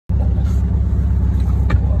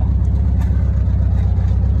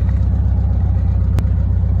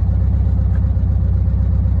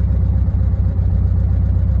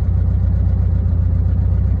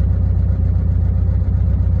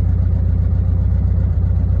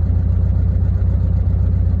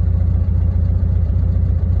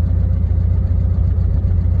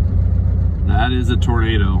is a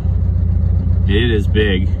tornado. It is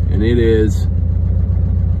big, and it is,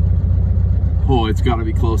 oh, it's got to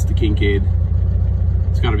be close to Kincaid.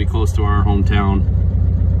 It's got to be close to our hometown.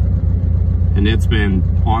 And it's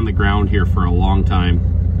been on the ground here for a long time.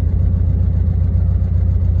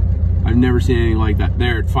 I've never seen anything like that.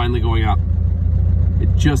 There, it's finally going up. It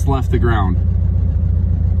just left the ground.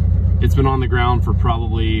 It's been on the ground for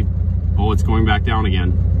probably, oh, it's going back down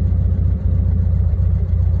again.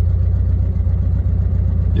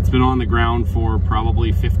 It's been on the ground for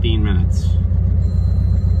probably 15 minutes.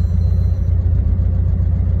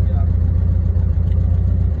 Yeah.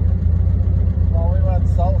 Well, we went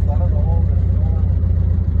south, I don't know.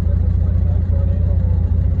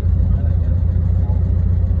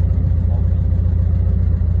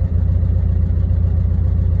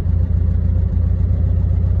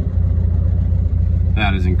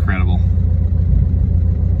 That is incredible.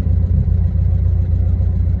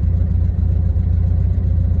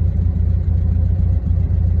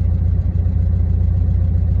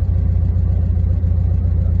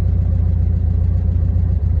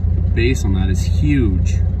 The base on that is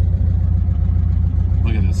huge.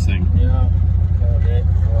 Look at this thing. Yeah. Okay.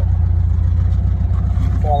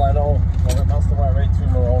 Well, I know. Well, it must have went right through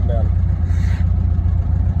Maroon then.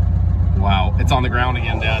 Wow, it's on the ground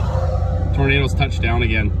again, Dad. Tornado's touched down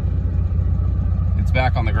again. It's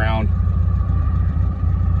back on the ground.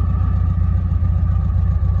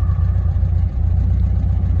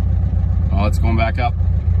 Oh, it's going back up.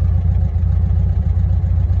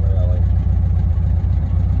 Really?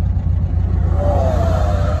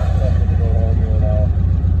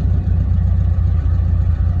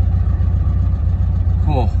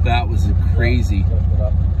 Oh, that was crazy.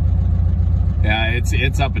 Yeah,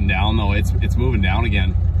 it's up and down though. It's moving down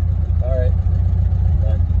again. All right.